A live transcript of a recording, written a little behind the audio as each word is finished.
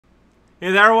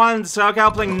Hey there everyone, it's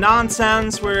Apocalyptic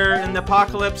nonsense. We're in the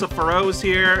Apocalypse of Pharaohs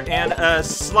here, and a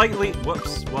slightly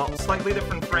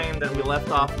different frame than we left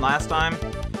off last time.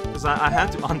 Because I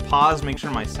had to unpause, make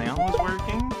sure my sound was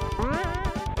working.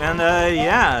 And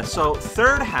yeah, so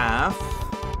third half.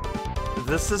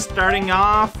 This is starting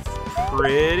off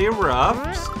pretty rough,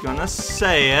 just gonna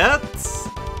say it.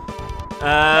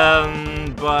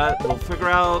 But we'll figure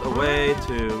out a way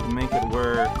to make it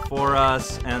work for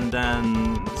us, and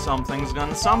then something's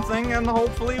gonna something, and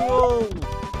hopefully we'll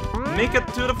make it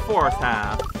to the fourth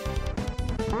half.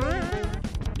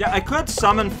 Yeah, I could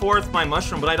summon forth my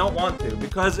mushroom, but I don't want to,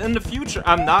 because in the future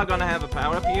I'm not gonna have a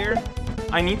power-up here.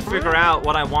 I need to figure out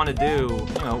what I want to do,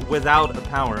 you know, without a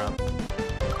power-up.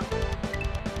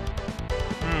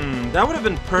 That would have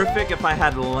been perfect if I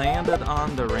had landed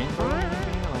on the rainbow,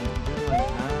 maybe, like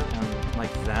that, and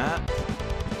like that.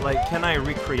 Like, can I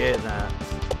recreate that?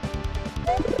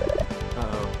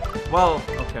 Uh-oh. Well,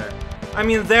 okay. I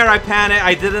mean, there I panicked.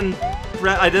 I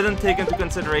didn't take into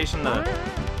consideration the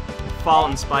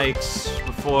fallen spikes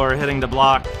before hitting the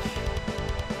block.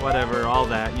 Whatever, all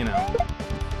that, you know.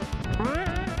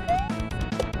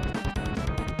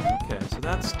 Okay, so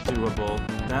that's doable.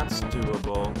 That's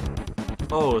doable.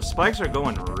 Oh, spikes are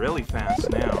going really fast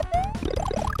now.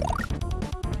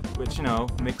 Which, you know,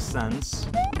 makes sense.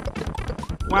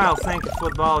 Wow, thank you,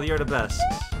 football, you're the best.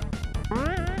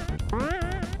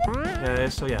 Okay,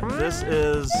 so yeah, this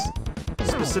is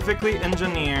specifically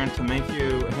engineered to make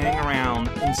you hang around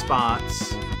in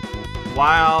spots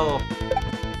while...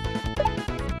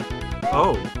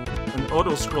 Oh, an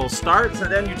auto-scroll starts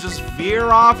and then you just veer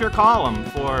off your column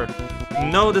for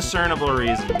no discernible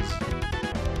reasons.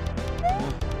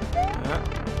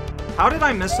 How did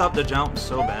I mess up the jump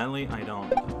so badly? I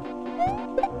don't.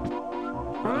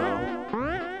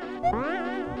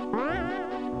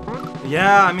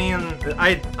 Yeah, I mean,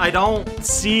 I don't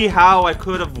see how I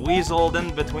could have weaseled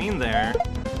in between there.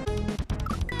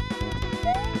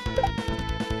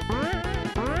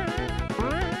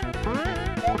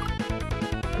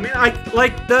 I mean,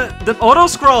 like, the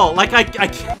auto-scroll, like, I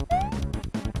can't...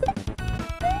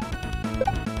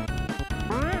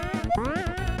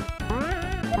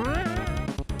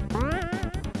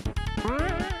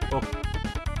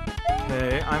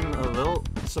 Okay, I'm a little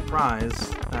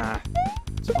surprised.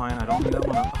 It's fine, I don't need that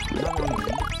one up.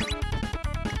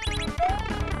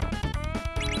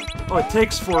 Oh, it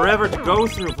takes forever to go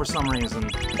through for some reason.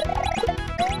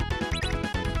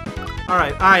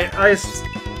 Alright, I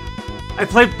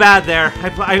played bad there.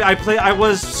 I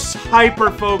was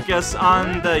hyper-focused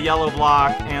on the yellow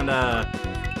block, and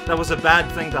that was a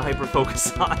bad thing to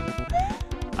hyper-focus on.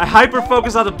 I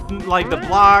hyper-focused on the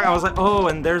block. I was like, oh,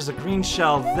 and there's a green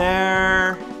shell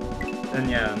there. And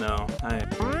yeah, no.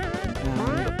 And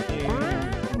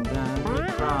then we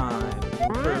cry,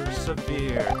 we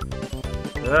persevere.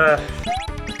 Ugh.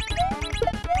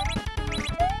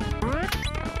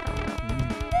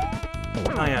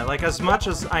 Oh yeah, like as much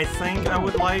as I think I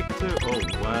would like to. Oh,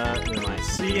 what am I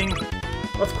seeing?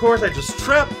 Of course I just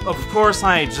trip. Of course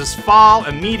I just fall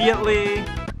immediately.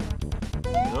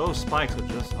 Those spikes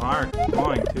aren't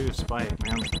going to spike,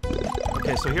 man.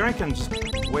 Okay, so here I can just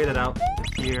wait it out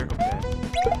here. Okay.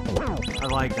 I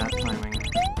like that timing.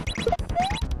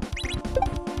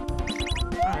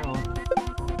 Alright, well.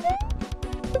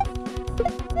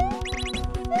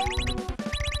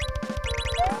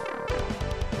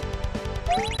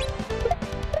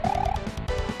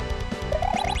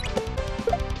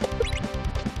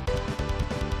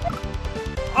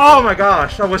 Oh my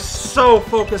gosh, I was so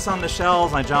focused on the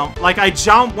shells. I jumped. Like, I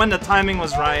jumped when the timing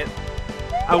was right.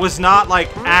 I was not,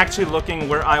 like, actually looking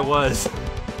where I was.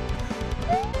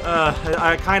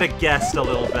 I kind of guessed a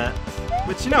little bit.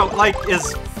 Which, you know, like,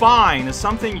 is fine. Is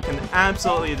something you can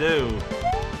absolutely do.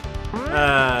 In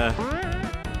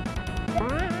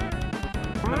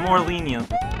a more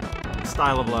lenient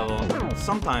style of level.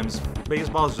 Sometimes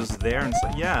baseball is just there and so,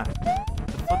 yeah,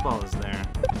 the football is there.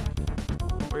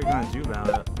 What are you gonna do about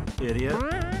it, idiot?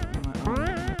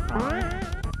 Cry.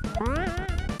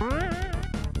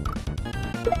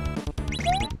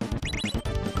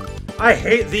 I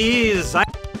hate these!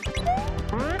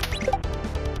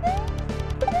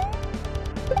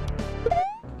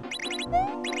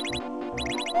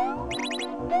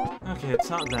 Okay, it's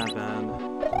not that bad.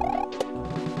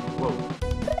 Whoa.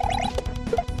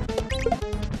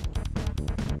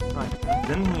 Right, I've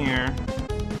been here.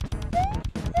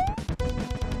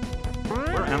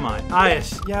 Where am I?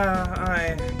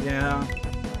 Yeah.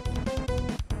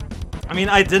 I mean,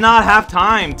 I did not have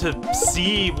time to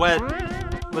see what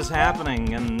was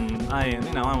happening, and I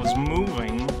was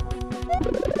moving.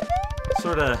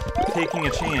 sort of taking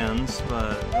a chance,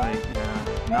 but, like, yeah,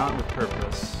 not with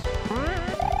purpose.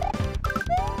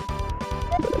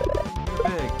 You're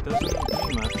big, doesn't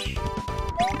mean much.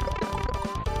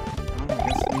 Well, I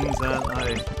guess it means that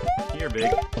you're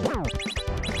big.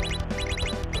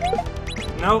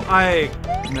 No, I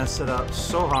messed it up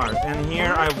so hard. And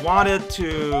here, I wanted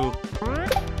to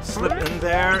slip in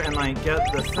there and, like,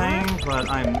 get the thing, but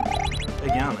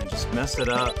again, I just messed it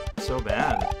up so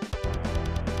bad.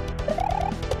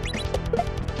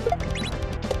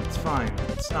 It's fine.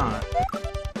 It's not.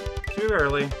 Too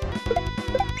early.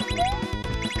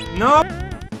 No!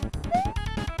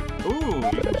 Ooh,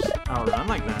 you can just outrun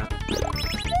like that.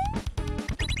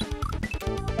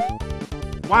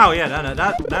 Wow, yeah,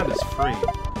 that is free.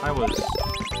 I was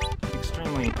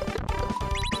extremely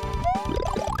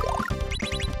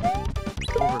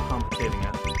overcomplicating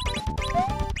it.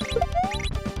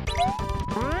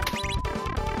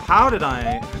 How did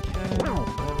I? Okay,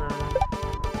 whatever.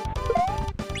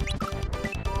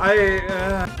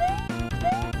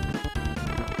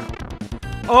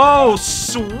 Oh,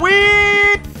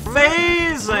 sweet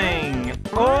phasing!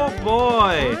 Oh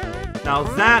boy! Now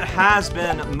that has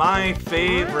been my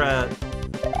favorite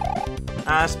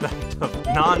aspect of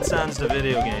nonsense to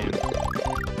video games.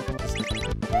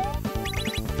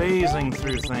 Phasing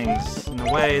through things in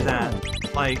a way that,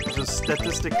 like, just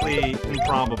statistically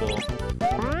improbable.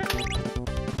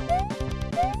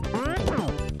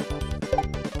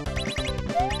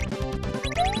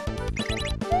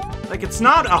 Like, it's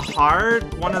not a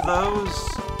hard one of those.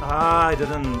 I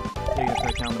didn't take into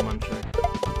account the muncher.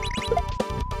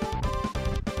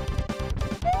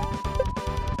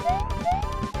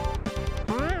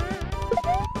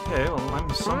 Okay, well, I'm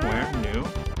somewhere new.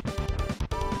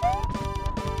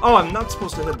 Oh, I'm not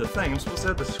supposed to hit the thing. I'm supposed to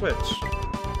hit the switch.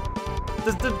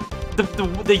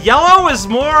 The yellow is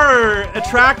more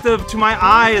attractive to my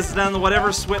eyes than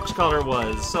whatever switch color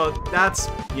was. So that's,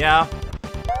 yeah.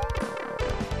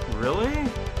 Really?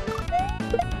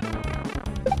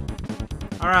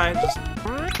 Alright, just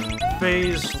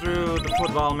phase through the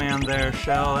football man there,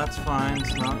 Shell. That's fine.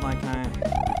 It's not like I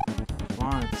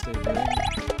want it to stay big.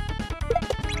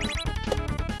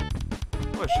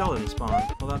 Oh, Shell didn't spawn.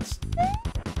 Well, that's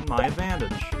my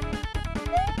advantage.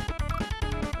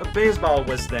 A baseball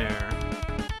was there.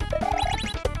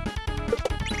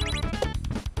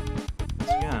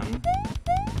 Once again,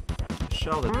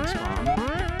 Shell didn't spawn.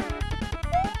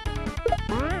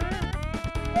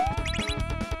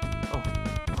 Oh,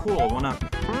 cool, 1 up.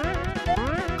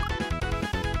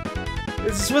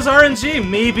 This was RNG.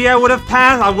 Maybe I would have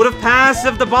passed. I would have passed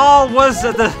if the ball was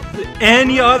at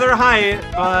any other height,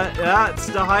 but yeah, it's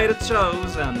the height it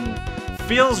chose, and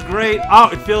feels great. Oh,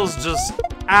 it feels just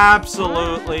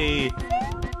absolutely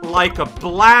like a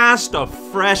blast of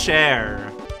fresh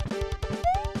air.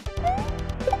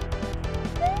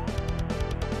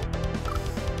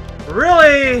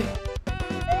 Really?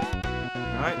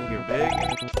 Alright, you're big.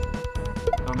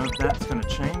 Don't know if that's gonna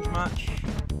change much.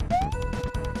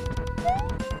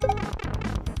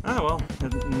 Oh well,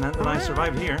 it meant that I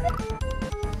survived here.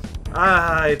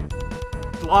 I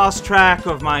lost track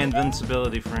of my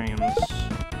invincibility frames.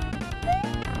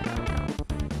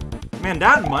 Man,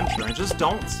 that muncher, I just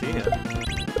don't see it.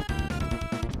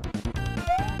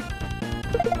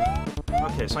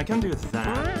 Okay, so I can do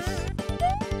that.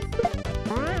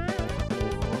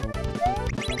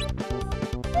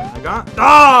 I got...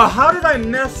 Oh, how did I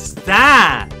miss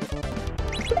that?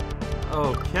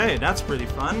 Okay, that's pretty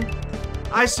fun.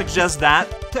 I suggest that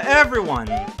to everyone.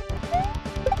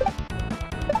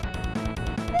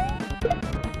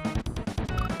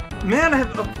 Man,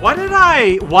 why did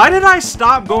I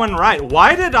stop going right?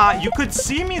 Why did you could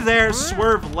see me there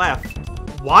swerve left.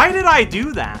 Why did I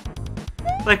do that?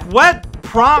 Like, what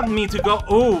prompted me to go,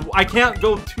 oh, I can't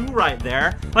go too right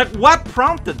there? Like, what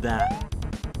prompted that?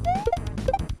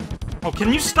 Oh,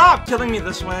 can you stop killing me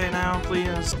this way now,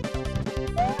 please?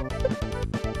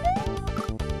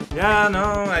 Yeah,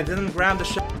 no, I didn't grab the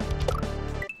shot.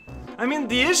 I mean,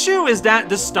 the issue is that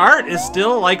the start is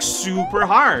still, like, super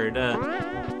hard.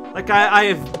 Like,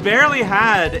 I've barely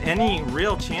had any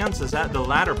real chances at the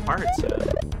latter parts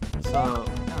yet. So,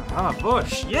 oh,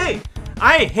 Bush, yay!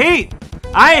 I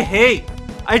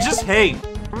just hate.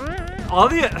 All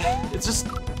the, it's just,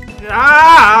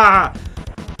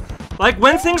 like,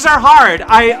 when things are hard,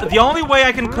 the only way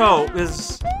I can cope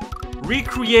is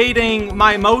recreating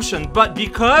my emotion, but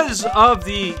because of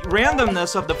the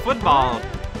randomness of the football,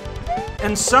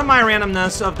 and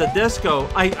semi-randomness of the disco,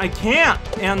 I can't,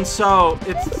 and so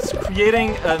it's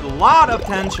creating a lot of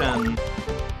tension,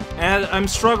 and I'm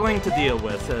struggling to deal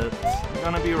with it. It's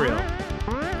gonna be real.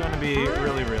 It's gonna be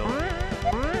really real.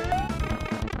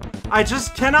 I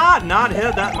just cannot not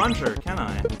hit that muncher, can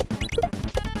I?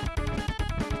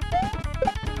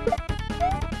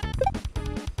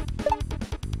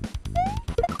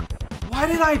 Why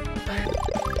did I...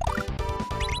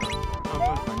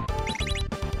 Oh, fine.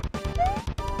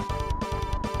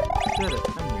 Did it.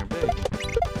 I'm here, big.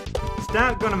 Is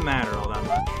that gonna matter all that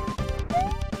much?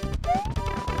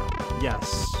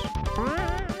 Yes.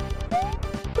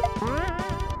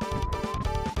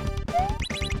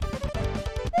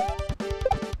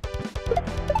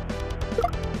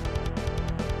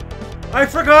 I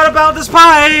forgot about the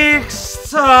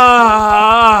spikes! I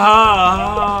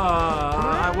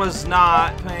was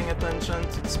not paying attention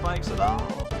to the spikes at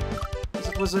all.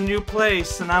 It was a new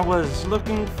place, and I was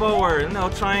looking forward, you know,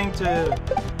 trying to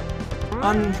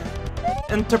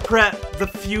interpret the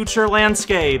future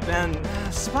landscape, and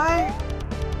spike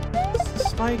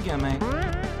gimmick.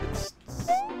 I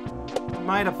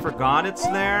might have forgot it's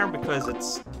there because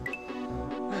it's...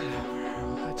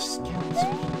 I just can't...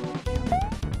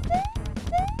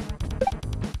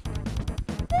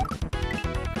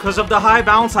 Because of the high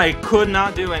bounce, I could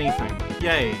not do anything.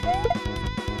 Yay.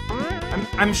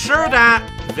 I'm sure that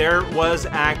there was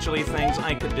actually things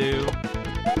I could do.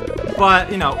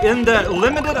 But, you know, in the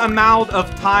limited amount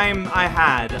of time I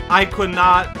had, I could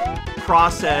not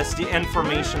process the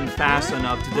information fast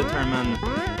enough to determine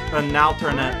an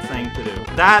alternate thing to do.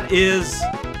 That is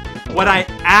what I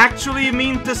actually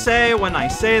mean to say when I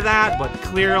say that, but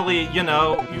clearly, you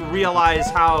know, you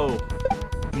realize how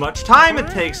much time it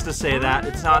takes to say that.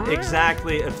 It's not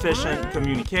exactly efficient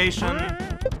communication.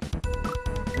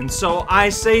 And so I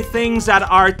say things that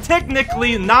are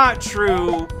technically not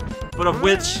true, but of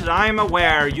which I'm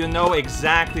aware you know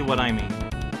exactly what I mean.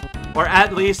 Or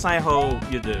at least I hope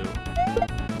you do.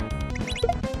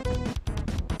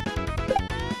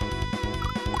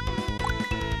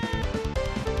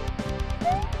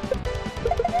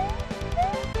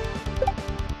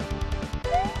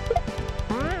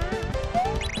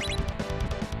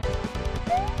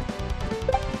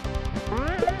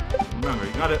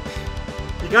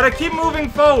 You gotta keep moving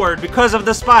forward because of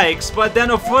the spikes, but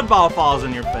then a football falls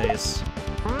in your face.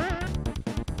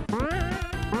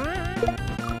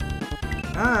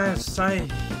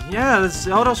 Yeah, it's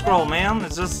auto scroll, man.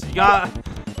 It's just you gotta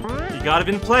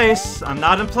be in place. I'm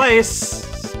not in place.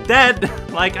 It's dead.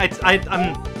 Like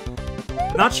I'm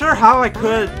not sure how I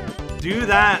could do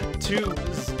that to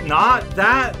not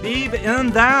that be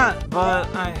in that,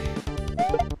 but I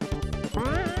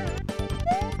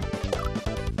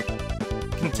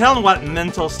can tell what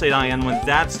mental state I am when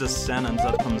that's the sentence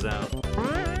that comes out.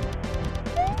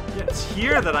 Yeah, it's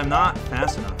here that I'm not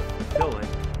fast enough, I feel like.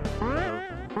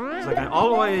 It's like I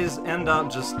always end up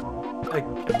just like...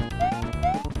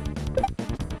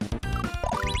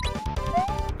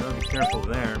 Gotta be careful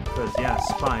there, because yeah,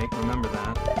 spike, remember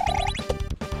that.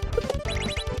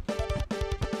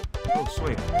 Oh,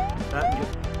 sweet.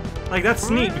 Like, that's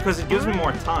neat, because it gives me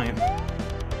more time.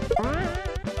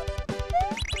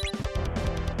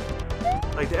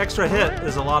 Like, the extra hit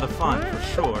is a lot of fun, for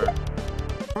sure.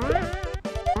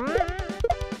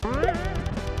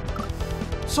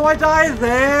 So I die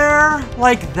there?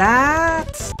 Like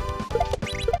that?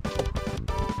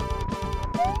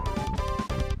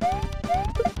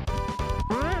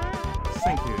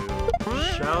 Thank you,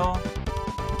 Shell.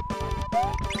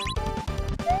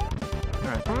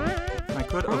 Alright. If I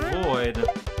could avoid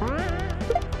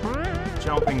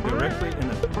jumping directly in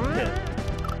the pit.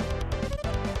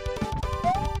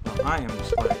 I am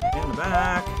just like in the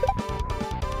back.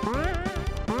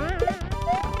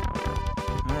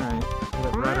 Alright.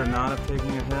 I'd rather not have taken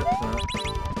a hit, but...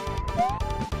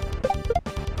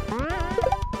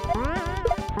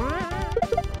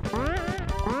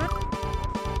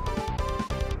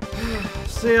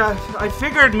 See, I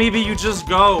figured maybe you just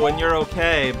go and you're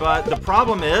okay, but the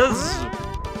problem is...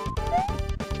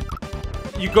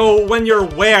 You go when you're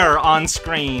where on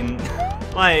screen?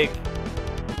 Like...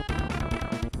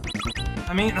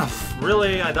 I mean,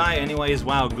 really? I die anyways?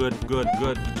 Wow, good.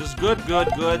 Just good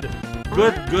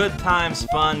times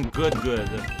fun, good.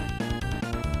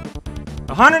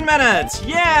 100 minutes!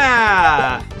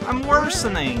 Yeah! I'm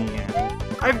worsening.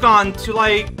 I've gone to,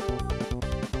 like...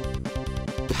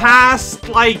 past,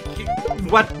 like,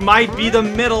 what might be the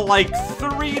middle, like,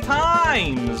 3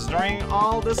 times during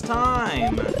all this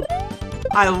time.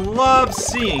 I love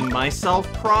seeing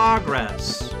myself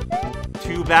progress.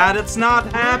 Too bad it's not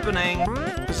happening,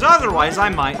 because otherwise I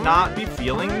might not be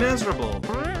feeling miserable.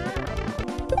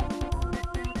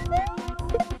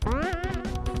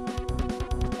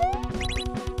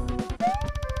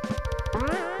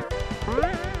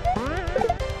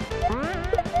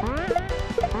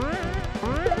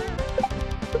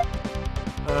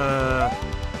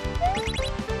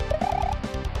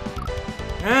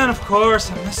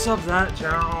 course, I messed up that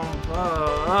jump.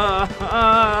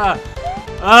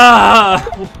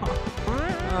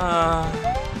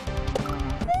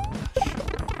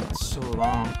 It's so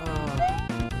long.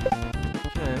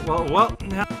 Okay, well,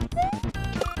 yeah.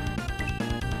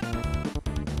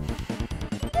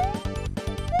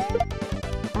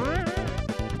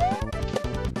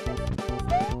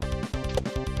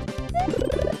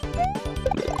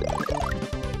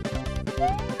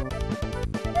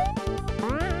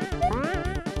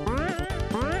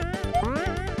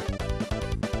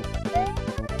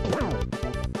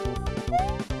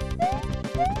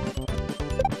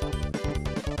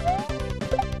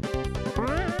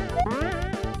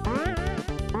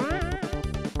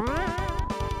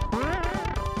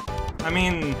 I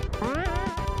mean,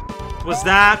 was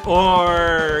that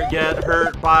or get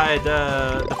hurt by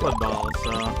the football,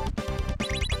 so...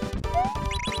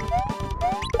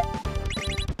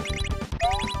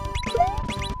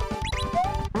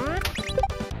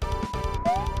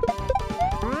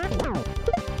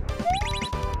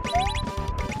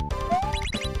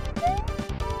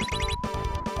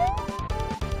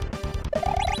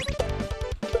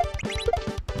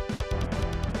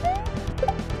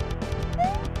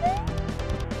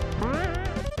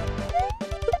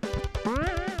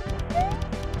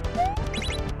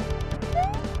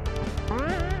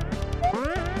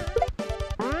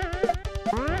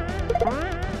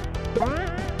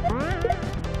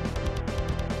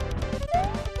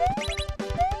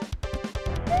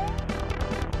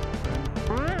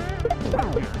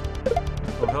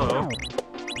 Oh, hello.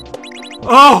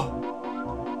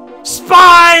 Oh!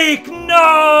 Spike! No!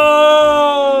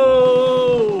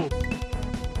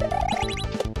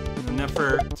 An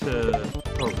effort to...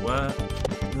 Oh, what?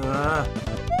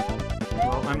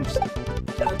 Well, I'm just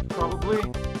dead, probably.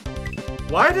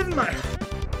 Why didn't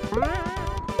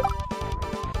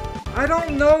I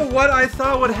don't know what I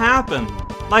thought would happen.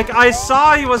 Like, I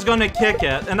saw he was gonna kick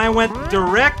it, and I went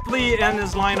directly in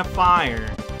his line of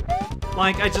fire.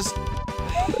 Like, I just...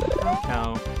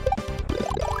 Okay.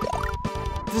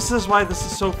 This is why this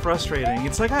is so frustrating.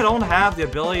 It's like I don't have the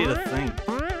ability to think.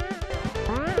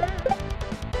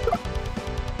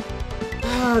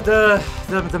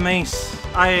 The mace.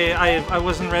 I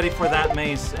wasn't ready for that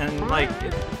mace, and like,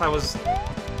 if I was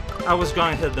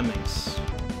going to hit the mace.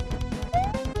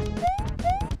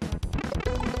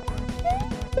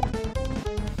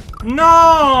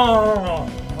 No!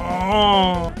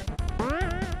 Oh.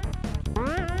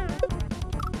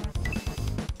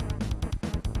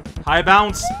 High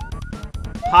bounce,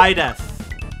 high death.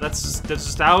 That's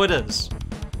just how it is.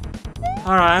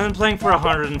 Alright, I've been playing for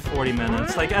 140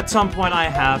 minutes. Like, at some point I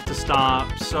have to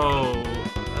stop, so...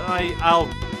 I'll...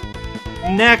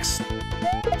 Next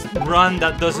run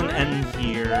that doesn't end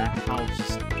here, I'll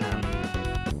just end.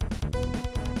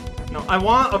 No,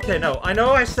 okay, no. I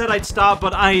know I said I'd stop,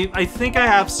 but I think I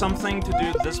have something to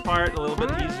do this part a little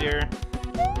bit easier.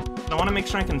 I want to make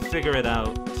sure I can figure it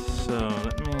out. So,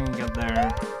 let me get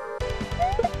there.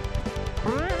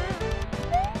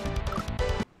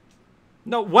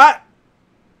 No, what?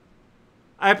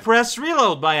 I pressed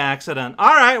reload by accident.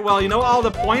 Alright, well, you know all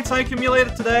the points I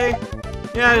accumulated today?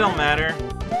 Yeah, it don't matter.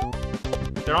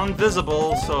 They're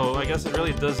invisible, so I guess it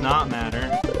really does not matter.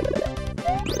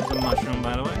 There's a mushroom,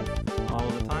 by the way. All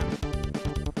the time.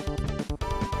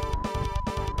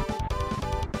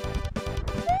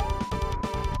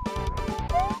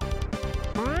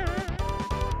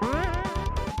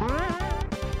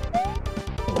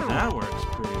 That works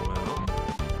pretty well.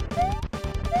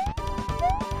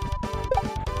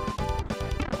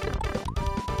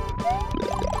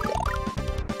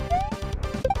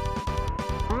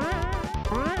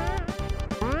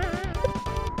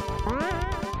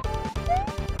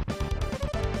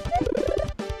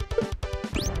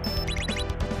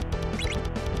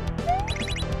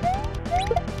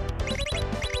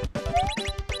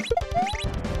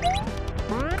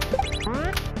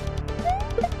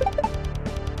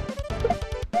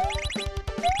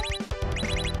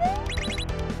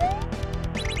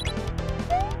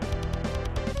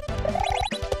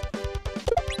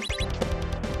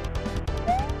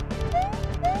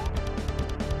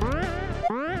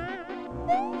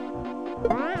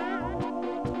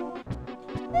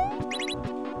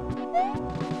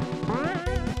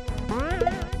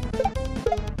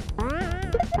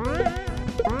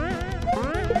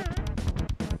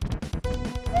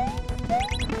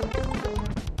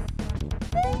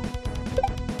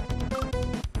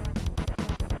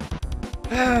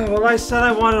 Well, I said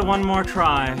I wanted one more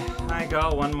try. I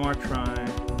got one more try.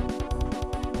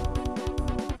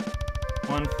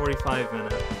 145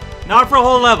 minutes. Not for a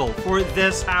whole level, for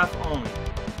this half only.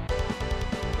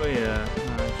 But yeah,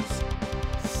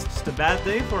 it's just a bad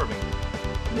day for me.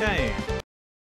 Yay.